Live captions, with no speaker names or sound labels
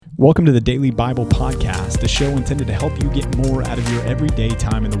Welcome to the Daily Bible Podcast, a show intended to help you get more out of your everyday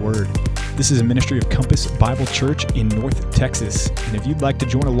time in the Word. This is a ministry of Compass Bible Church in North Texas, and if you'd like to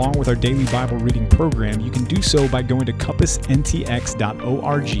join along with our daily Bible reading program, you can do so by going to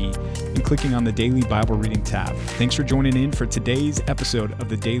compassntx.org and clicking on the Daily Bible Reading tab. Thanks for joining in for today's episode of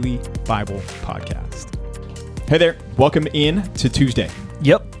the Daily Bible Podcast. Hey there, welcome in to Tuesday.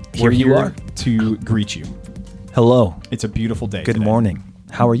 Yep, We're here you are. To greet you. Hello. It's a beautiful day. Good today morning.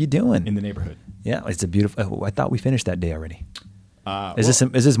 How are you doing? in the neighborhood. Yeah, it's a beautiful. Oh, I thought we finished that day already. Is Well,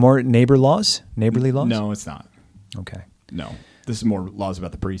 this more neighborly laws? No, it's not. Okay. No, this is more laws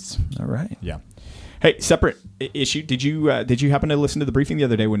about the priests. All right. Yeah. Hey, separate issue. Did you happen to listen to the briefing the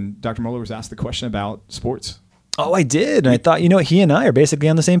other day when Dr. Mueller was asked the question about sports? Oh, I did. And I thought, he and I are basically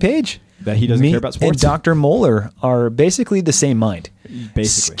on the same page. That he doesn't care about sports? And Dr. Mueller are basically the same mind.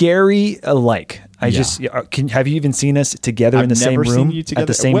 Basically. Scary alike. Have you even seen us together in the same room at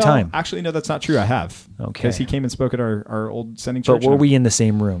the same time? Actually, no, that's not true. I have. Okay. Because he came and spoke at our old sending church. But were we in the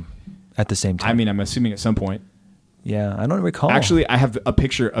same room at the same time? I mean, I'm assuming at some point. Yeah, I don't recall. Actually, I have a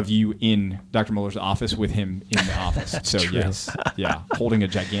picture of you in Dr. Muller's office with him in the office. So, true. Yes. Yeah. Holding a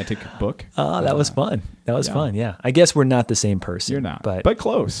gigantic book. Oh, that was fun. That was fun. Yeah. I guess we're not the same person. You're not. But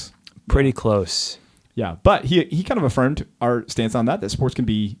close. pretty close. Yeah, but he kind of affirmed our stance on that sports can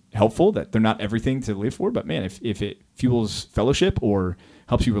be helpful, that they're not everything to live for. But man, if it fuels fellowship or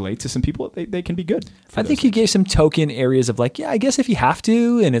helps you relate to some people, they can be good. I think he gave some token areas of like, yeah, I guess if you have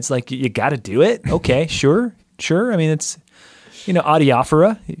to, and it's like, you got to do it. Okay, sure. I mean, it's,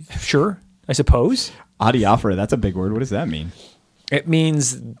 adiaphora. Sure, I suppose. Adiaphora, that's a big word. What does that mean? It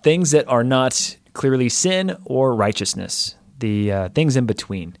means things that are not clearly sin or righteousness. The things in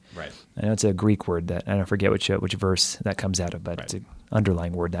between. Right. I know it's a Greek word that I don't forget which verse that comes out of, but It's an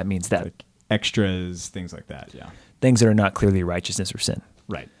underlying word that means that. Like extras, things like that, yeah. Things that are not clearly righteousness or sin.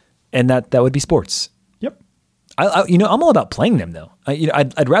 Right. And that would be sports. Yep. I'm all about playing them though.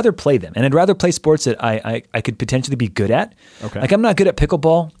 I'd rather play them, and I'd rather play sports that I could potentially be good at. Okay. Like I'm not good at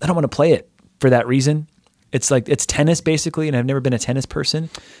pickleball. I don't want to play it for that reason. It's tennis basically, and I've never been a tennis person.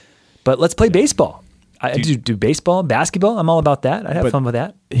 But let's play baseball. I do baseball, basketball. I'm all about that. I have fun with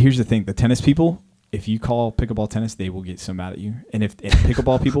that. Here's the thing: the tennis people, if you call pickleball tennis, they will get so mad at you. And if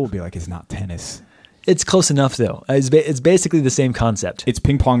pickleball people will be like, "It's not tennis." It's close enough though. It's basically the same concept. It's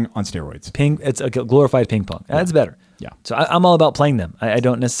ping pong on steroids. It's a glorified ping pong. Yeah. That's better. Yeah. So I'm all about playing them. I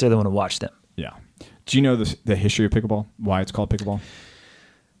don't necessarily want to watch them. Yeah. Do you know the history of pickleball? Why it's called pickleball?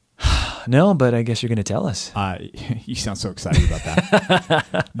 No, but I guess you're going to tell us. You sound so excited about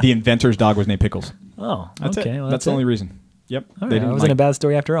that. The inventor's dog was named Pickles. Oh, that's okay. it. Well, that's the only reason. Yep. All right. It wasn't a bad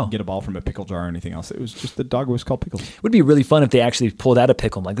story after all. Get a ball from a pickle jar or anything else. It was just the dog was called Pickles. It would be really fun if they actually pulled out a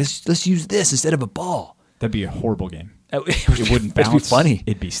pickle. I'm like, let's use this instead of a ball. That'd be a horrible game. It wouldn't bounce. It'd be funny.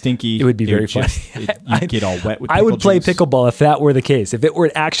 It'd be stinky. It would be very funny. You'd get all wet with pickle I would play juice. pickleball if that were the case. If it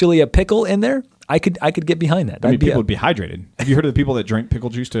were actually a pickle in there, I could get behind that. People would be hydrated. Have you heard of the people that drink pickle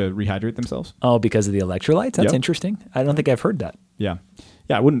juice to rehydrate themselves? Oh, because of the electrolytes? That's interesting. I don't think I've heard that. Yeah.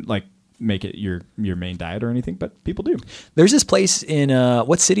 Yeah, I wouldn't make it your main diet or anything, but people do. There's this place in,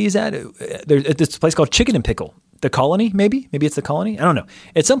 what city is that? There's this place called Chicken and Pickle. The Colony, maybe? Maybe it's the Colony? I don't know.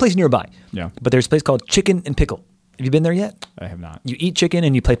 It's someplace nearby. Yeah. But there's a place called Chicken and Pickle. Have you been there yet? I have not. You eat chicken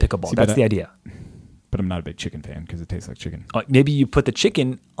and you play pickleball. That's the idea. But I'm not a big chicken fan because it tastes like chicken. Maybe you put the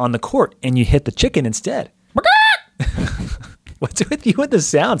chicken on the court and you hit the chicken instead. What's with you with the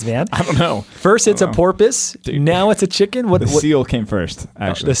sounds, man? I don't know. First it's a porpoise. Dude. Now it's a chicken. The seal came first,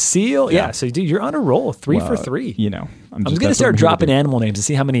 actually. The seal? Yeah. So, dude, you're on a roll. 3 for 3. I'm going to start dropping animal names and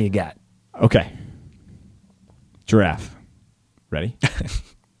see how many you got. Okay. Giraffe. Ready?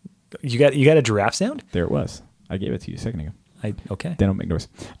 You got a giraffe sound? There it was. I gave it to you a second ago. Okay. They don't make noise.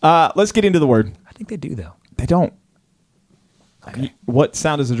 Let's get into the word. I think they do, though. They don't. Okay. What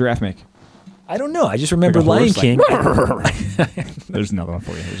sound does a giraffe make? I don't know. I just remember Lion King. There's another one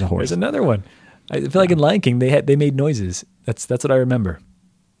for you. There's a horse. There's another one. I feel like in Lion King they made noises. That's what I remember.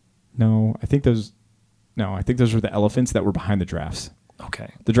 No, I think those were the elephants that were behind the giraffes.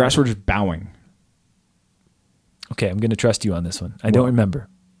 Okay. The giraffes were just bowing. Okay, I'm going to trust you on this one. I don't remember.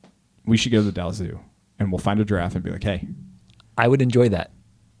 We should go to the Dallas Zoo and we'll find a giraffe and be like, "Hey, I would enjoy that."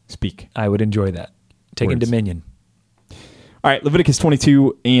 Speak. I would enjoy that. Taking dominion. All right, Leviticus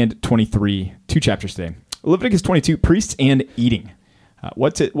 22 and 23, 2 chapters today. Leviticus 22, priests and eating.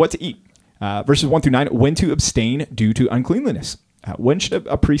 What to eat. Verses 1 through 9, when to abstain due to uncleanliness. When should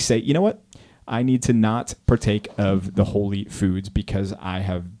a priest say, you know what? I need to not partake of the holy foods because I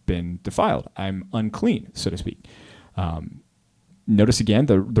have been defiled. I'm unclean, so to speak. Notice again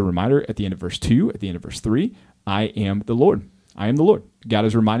the reminder at the end of verse 2, at the end of verse 3, I am the Lord. I am the Lord. God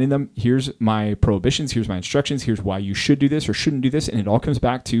is reminding them, here's my prohibitions, here's my instructions, here's why you should do this or shouldn't do this. And it all comes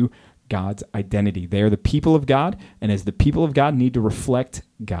back to God's identity. They are the people of God, and as the people of God need to reflect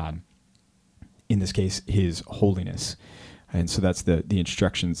God. In this case, his holiness. And so that's the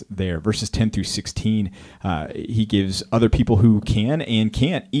instructions there. Verses 10 through 16, he gives other people who can and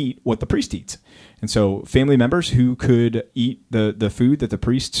can't eat what the priest eats. And so family members who could eat the food that the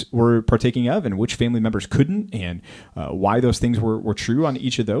priests were partaking of, and which family members couldn't, and why those things were true on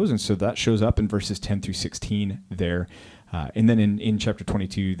each of those. And so that shows up in verses 10 through 16 there. And then in chapter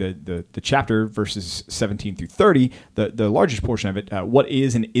 22, the chapter, verses 17 through 30, the largest portion of it, what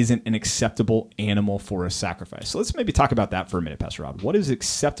is and isn't an acceptable animal for a sacrifice. So let's maybe talk about that for a minute, Pastor Rob. What is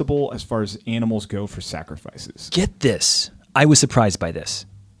acceptable as far as animals go for sacrifices? Get this. I was surprised by this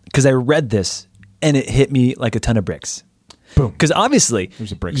because I read this and it hit me like a ton of bricks. Boom. Because obviously,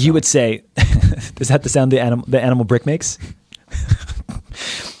 you would say, is that the sound the animal brick makes?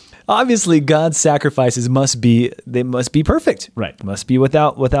 Obviously, God's sacrifices must be perfect. Right. Must be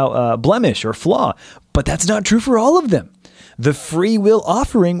without blemish or flaw. But that's not true for all of them. The free will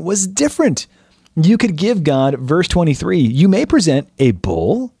offering was different. You could give God, verse 23, you may present a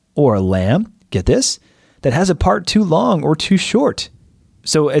bull or a lamb, get this, that has a part too long or too short.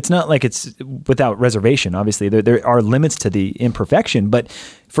 So it's not like it's without reservation. Obviously, there are limits to the imperfection. But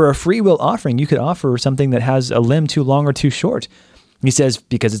for a free will offering, you could offer something that has a limb too long or too short. He says,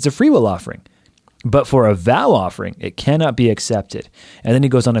 because it's a free will offering. But for a vow offering, it cannot be accepted. And then he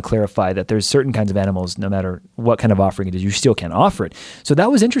goes on to clarify that there's certain kinds of animals, no matter what kind of offering it is, you still can't offer it. So that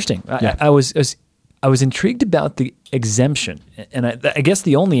was interesting. Yeah. I was intrigued about the exemption. And I guess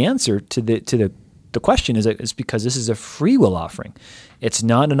the only answer to the question is because this is a free will offering. It's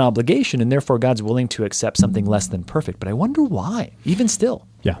not an obligation, and therefore God's willing to accept something less than perfect. But I wonder why, even still.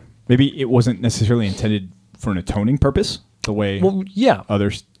 Yeah. Maybe it wasn't necessarily intended for an atoning purpose, the way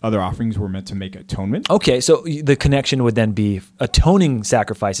other offerings were meant to make atonement. Okay, so the connection would then be atoning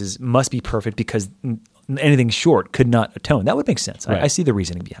sacrifices must be perfect because anything short could not atone. That would make sense. Right. I see the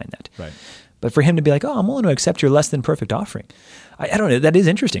reasoning behind that. Right. But for him to be like, I'm willing to accept your less than perfect offering. I don't know. That is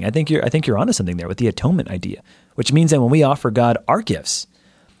interesting. I think you're onto something there with the atonement idea, which means that when we offer God our gifts,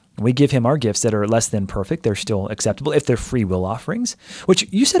 we give him our gifts that are less than perfect, they're still acceptable if they're free will offerings, which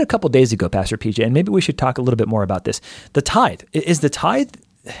you said a couple days ago, Pastor PJ, and maybe we should talk a little bit more about this. The tithe, does the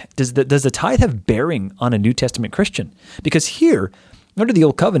tithe have bearing on a New Testament Christian? Because here, under the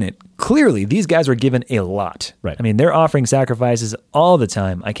Old Covenant, clearly these guys were given a lot. Right. I mean, they're offering sacrifices all the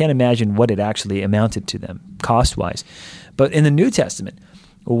time. I can't imagine what it actually amounted to them cost-wise. But in the New Testament,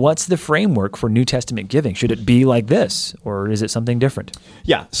 what's the framework for New Testament giving? Should it be like this, or is it something different?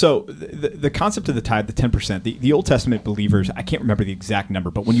 Yeah, so the concept of the tithe, the 10%, the Old Testament believers, I can't remember the exact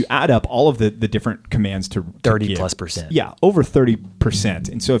number, but when you add up all of the different commands to 30+%. Yeah, over 30%.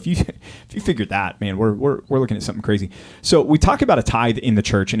 And so if you figure that, man, we're looking at something crazy. So we talk about a tithe in the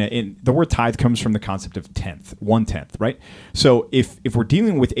church, and the word tithe comes from the concept of tenth, 1/10, right? So if we're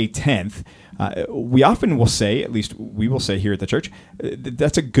dealing with a tenth, we often will say, at least we will say here at the church,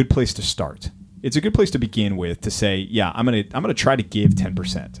 that's a good place to start. It's a good place to begin with, to say, yeah, I'm gonna try to give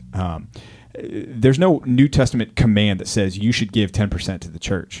 10%. There's no New Testament command that says you should give 10% to the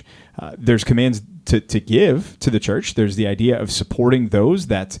church. There's commands to give to the church. There's the idea of supporting those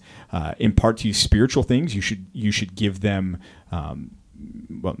that impart to you spiritual things. You should give them.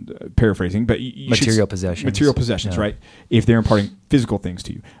 Well, paraphrasing, but material possessions, right? If they're imparting physical things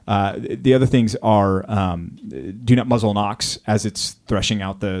to you. The other things are do not muzzle an ox as it's threshing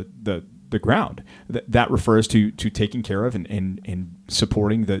out the ground. That refers to taking care of and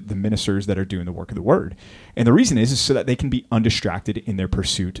supporting the ministers that are doing the work of the word. And the reason is so that they can be undistracted in their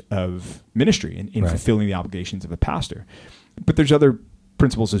pursuit of ministry and in fulfilling the obligations of a pastor. But there's other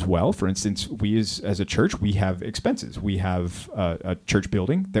principles as well. For instance, we as a church, we have expenses. We have a church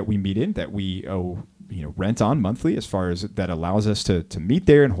building that we meet in that we owe rent on monthly, as far as that allows us to meet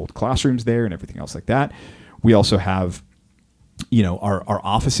there and hold classrooms there and everything else like that. We also have our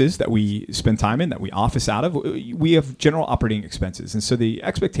offices that we spend time in, that we office out of. We have general operating expenses. And so the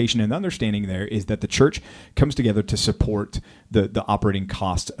expectation and understanding there is that the church comes together to support the operating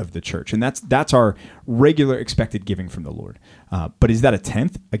cost of the church. And that's our regular expected giving from the Lord. But is that a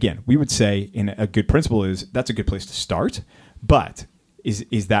tenth? Again, we would say in a good principle is that's a good place to start. But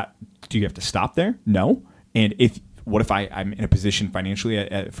is that, do you have to stop there? No. And what if I'm in a position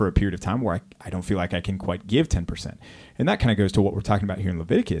financially for a period of time where I don't feel like I can quite give 10%? And that kind of goes to what we're talking about here in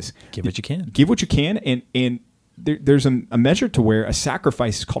Leviticus. Give what you can. Give what you can. And there's a measure to where a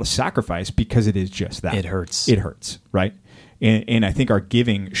sacrifice is called a sacrifice because it is just that. It hurts. It hurts, right? And I think our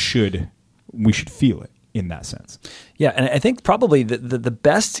giving we should feel it. in that sense. Yeah, and I think probably the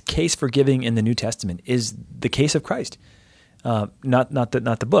best case for giving in the New Testament is the case of Christ. Not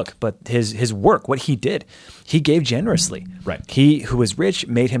the book, but his work, what he did. He gave generously. Right. He who was rich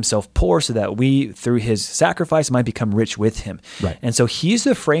made himself poor so that we, through his sacrifice, might become rich with him. Right. And so he's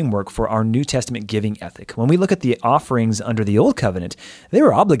the framework for our New Testament giving ethic. When we look at the offerings under the Old Covenant, they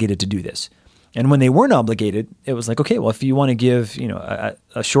were obligated to do this. And when they weren't obligated, it was like, okay, well, if you want to give, a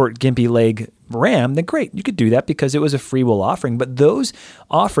short, gimpy leg ram, then great, you could do that because it was a free will offering. But those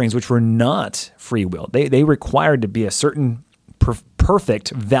offerings, which were not free will, they required to be a certain perfect,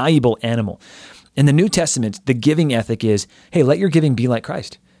 valuable animal. In the New Testament, the giving ethic is, hey, let your giving be like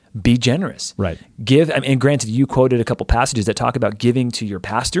Christ. Be generous. Right. Give, and granted, you quoted a couple passages that talk about giving to your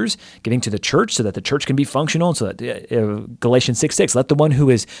pastors, giving to the church so that the church can be functional. So that Galatians 6:6, let the one who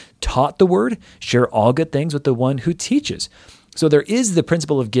is taught the word share all good things with the one who teaches. So there is the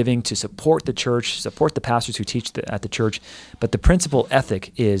principle of giving to support the church, support the pastors who teach at the church, but the principal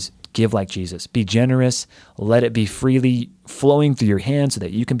ethic is give like Jesus. Be generous. Let it be freely flowing through your hands so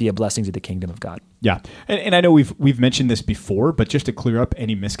that you can be a blessing to the kingdom of God. Yeah, and I know we've mentioned this before, but just to clear up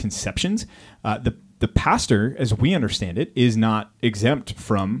any misconceptions, the pastor, as we understand it, is not exempt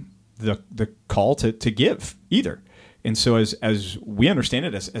from the call to give either. And so as we understand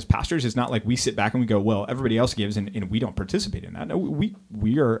it as pastors, it's not like we sit back and we go, well, everybody else gives and we don't participate in that. No,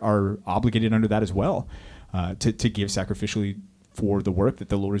 we are obligated under that as well to give sacrificially for the work that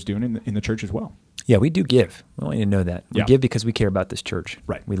the Lord is doing in the church as well. Yeah, we do give. We want you to know that. We give because we care about this church.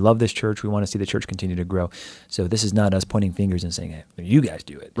 Right. We love this church. We want to see the church continue to grow. So this is not us pointing fingers and saying, hey, you guys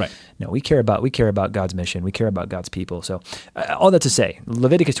do it. Right. No, we care about God's mission. We care about God's people. So all that to say,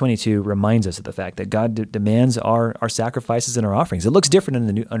 Leviticus 22 reminds us of the fact that God demands our sacrifices and our offerings. It looks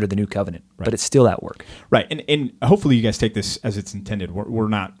different under the new covenant, but it's still at work. Right. And hopefully you guys take this as it's intended. We're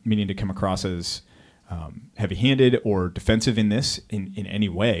not meaning to come across as heavy-handed or defensive in this in any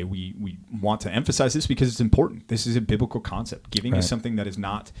way. We want to emphasize this because it's important. This is a biblical concept. Giving is something that is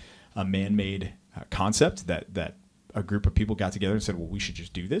not a man-made concept that a group of people got together and said, well, we should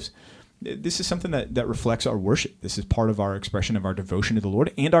just do this. This is something that reflects our worship. This is part of our expression of our devotion to the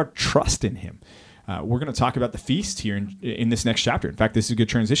Lord and our trust in Him. We're going to talk about the feast here in this next chapter. In fact, this is a good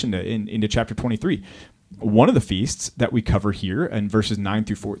transition into chapter 23. One of the feasts that we cover here in verses 9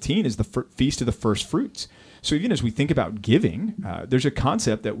 through 14 is the Feast of the First Fruits. So even as we think about giving, there's a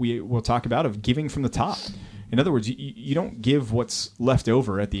concept that we will talk about of giving from the top. In other words, you don't give what's left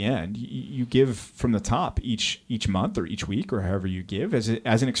over at the end. You give from the top each month or each week or however you give as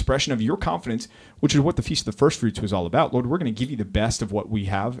an expression of your confidence, which is what the Feast of the First Fruits was all about. Lord, we're going to give you the best of what we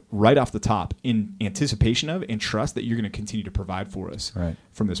have right off the top in anticipation of and trust that you're going to continue to provide for us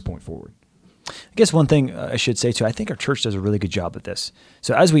from this point forward. I guess one thing I should say too, I think our church does a really good job at this.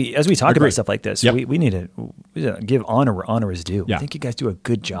 So as we talk about stuff like this, we need to give honor where honor is due. I think you guys do a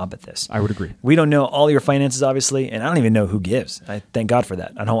good job at this. I would agree. We don't know all your finances, obviously, and I don't even know who gives. I thank God for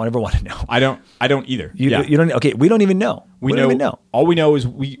that. I don't ever want to know. I don't either. You don't. Okay, we don't even know. We don't even know. All we know is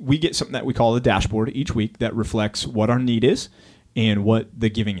we get something that we call a dashboard each week that reflects what our need is and what the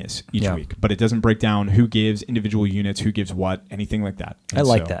giving is each week. But it doesn't break down who gives, individual units, who gives what, anything like that. And I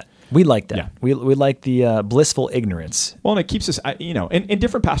like that. We like that. Yeah. We like the blissful ignorance. Well, and it keeps us, and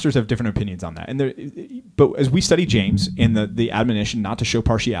different pastors have different opinions on that. But as we study James and the admonition not to show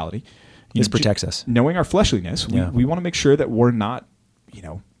partiality, this protects us. Knowing our fleshliness, we want to make sure that we're not,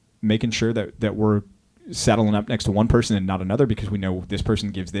 making sure that we're saddling up next to one person and not another because we know this person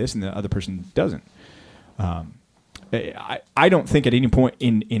gives this and the other person doesn't. I don't think at any point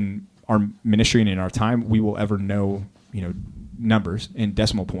in our ministry and in our time we will ever know, numbers and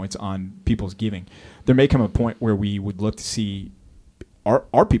decimal points on people's giving. There may come a point where we would look to see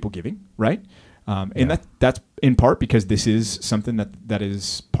are people giving, right? And that's in part because this is something that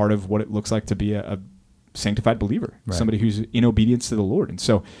is part of what it looks like to be a sanctified believer, somebody who's in obedience to the Lord. And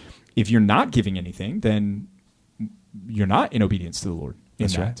so if you're not giving anything, then you're not in obedience to the Lord in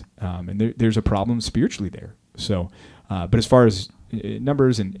that. Right. And there's a problem spiritually there. So, but as far as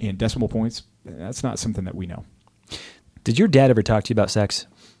numbers and decimal points, that's not something that we know. Did your dad ever talk to you about sex?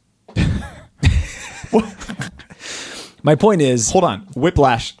 My point is... Hold on.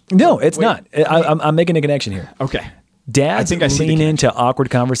 Whiplash. No, it's not. I'm making a connection here. Okay. Dads lean into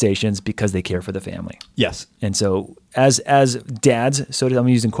awkward conversations because they care for the family. Yes. And so as dads, so I'm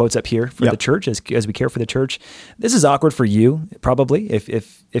using quotes up here for the church, as we care for the church. This is awkward for you, probably,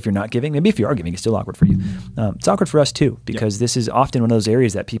 if you're not giving. Maybe if you are giving, it's still awkward for you. It's awkward for us too, because this is often one of those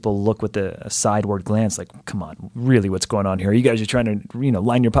areas that people look with a sideward glance, like, come on, really, what's going on here? You guys are trying to,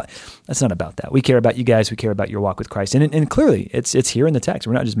 line your pot. That's not about that. We care about you guys. We care about your walk with Christ. And clearly, it's here in the text.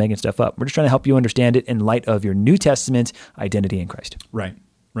 We're not just making stuff up. We're just trying to help you understand it in light of your New Testament identity in Christ. Right.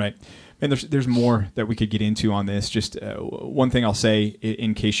 And there's more that we could get into on this. Just one thing I'll say,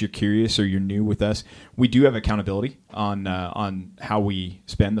 in case you're curious or you're new with us, we do have accountability on how we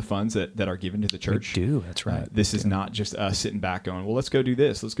spend the funds that are given to the church. We do. That's right. This is not just us sitting back going, well, let's go do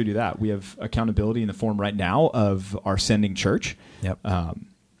this, let's go do that. We have accountability in the form right now of our sending church. Yep.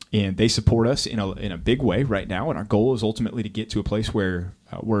 And they support us in a big way right now. And our goal is ultimately to get to a place where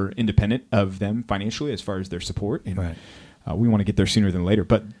we're independent of them financially as far as their support. And right. We want to get there sooner than later.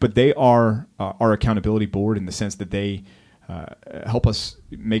 But they are our accountability board in the sense that they help us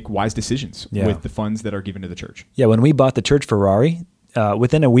make wise decisions with the funds that are given to the church. Yeah, when we bought the church Ferrari,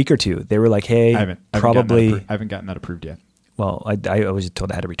 within a week or two, they were like, hey, I haven't gotten that approved yet. Well, I was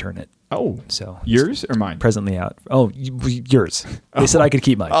told I had to return it. Oh, so yours or mine? Presently out. Oh, yours. They said I could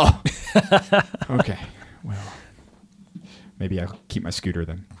keep mine. Oh, okay. Well, maybe I'll keep my scooter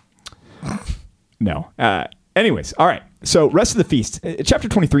then. No. Anyways, all right. So rest of the feast, chapter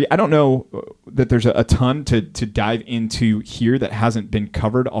 23. I don't know that there's a ton to dive into here that hasn't been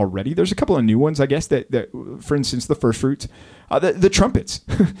covered already. There's a couple of new ones, I guess. That for instance, the first fruits, the trumpets.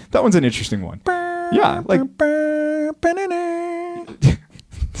 That one's an interesting one. Yeah, like.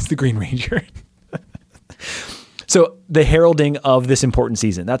 It's the Green Ranger. So the heralding of this important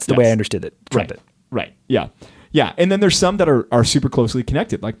season. That's the way I understood it. Trumpet. Right. Yeah. Yeah. And then there's some that are super closely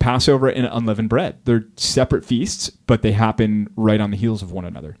connected, like Passover and unleavened bread. They're separate feasts, but they happen right on the heels of one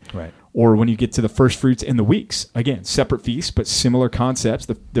another. Right. Or when you get to the first fruits and the weeks, again, separate feasts, but similar concepts.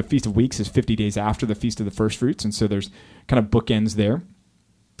 The Feast of Weeks is 50 days after the Feast of the First Fruits. And so there's kind of bookends there.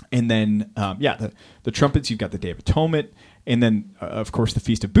 And then, the trumpets, you've got the Day of Atonement. And then, of course, the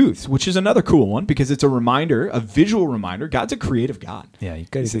Feast of Booths, which is another cool one because it's a visual reminder. God's a creative God. Yeah, you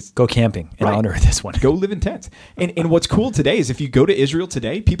got to go camping in honor of this one. Go live in tents. And what's cool today is if you go to Israel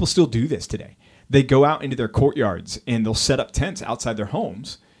today, people still do this today. They go out into their courtyards and they'll set up tents outside their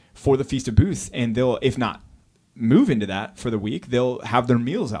homes for the Feast of Booths. And they'll, if not move into that for the week, they'll have their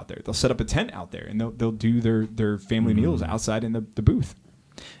meals out there. They'll set up a tent out there and they'll do their family meals outside in the booth.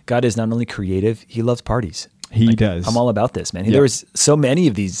 God is not only creative, he loves parties. He does. I'm all about this, man. There was so many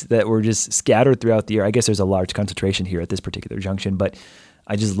of these that were just scattered throughout the year. I guess there's a large concentration here at this particular junction, but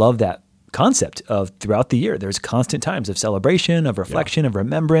I just love that concept of throughout the year. There's constant times of celebration, of reflection, of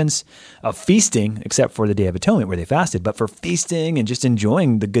remembrance, of feasting, except for the Day of Atonement where they fasted, but for feasting and just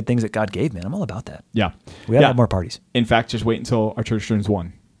enjoying the good things that God gave, man. I'm all about that. Yeah. We gotta have more parties. In fact, just wait until our church turns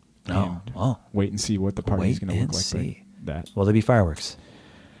 1. Oh. Wait and see what the party is going to look like. See. That. Will there be fireworks?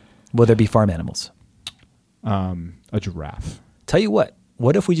 Will there be farm animals? A giraffe. Tell you what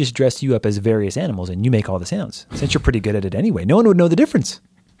if we just dress you up as various animals and you make all the sounds? Since you're pretty good at it anyway, no one would know the difference.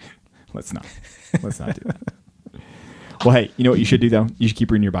 Let's not do that. Well, hey, you know what you should do though? You should keep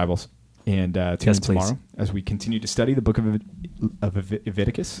reading your Bibles and tune in tomorrow as we continue to study the book of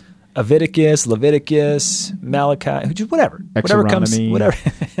Leviticus. Leviticus, Malachi, just whatever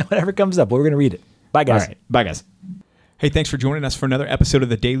comes up. We're going to read it. Bye, guys. All right. Bye, guys. Hey, thanks for joining us for another episode of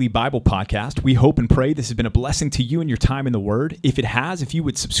the Daily Bible Podcast. We hope and pray this has been a blessing to you and your time in the Word. If it has, if you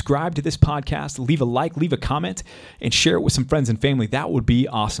would subscribe to this podcast, leave a like, leave a comment, and share it with some friends and family, that would be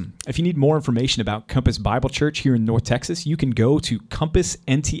awesome. If you need more information about Compass Bible Church here in North Texas, you can go to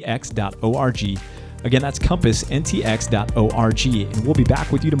compassntx.org. Again, that's compassntx.org, and we'll be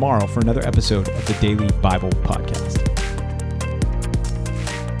back with you tomorrow for another episode of the Daily Bible Podcast.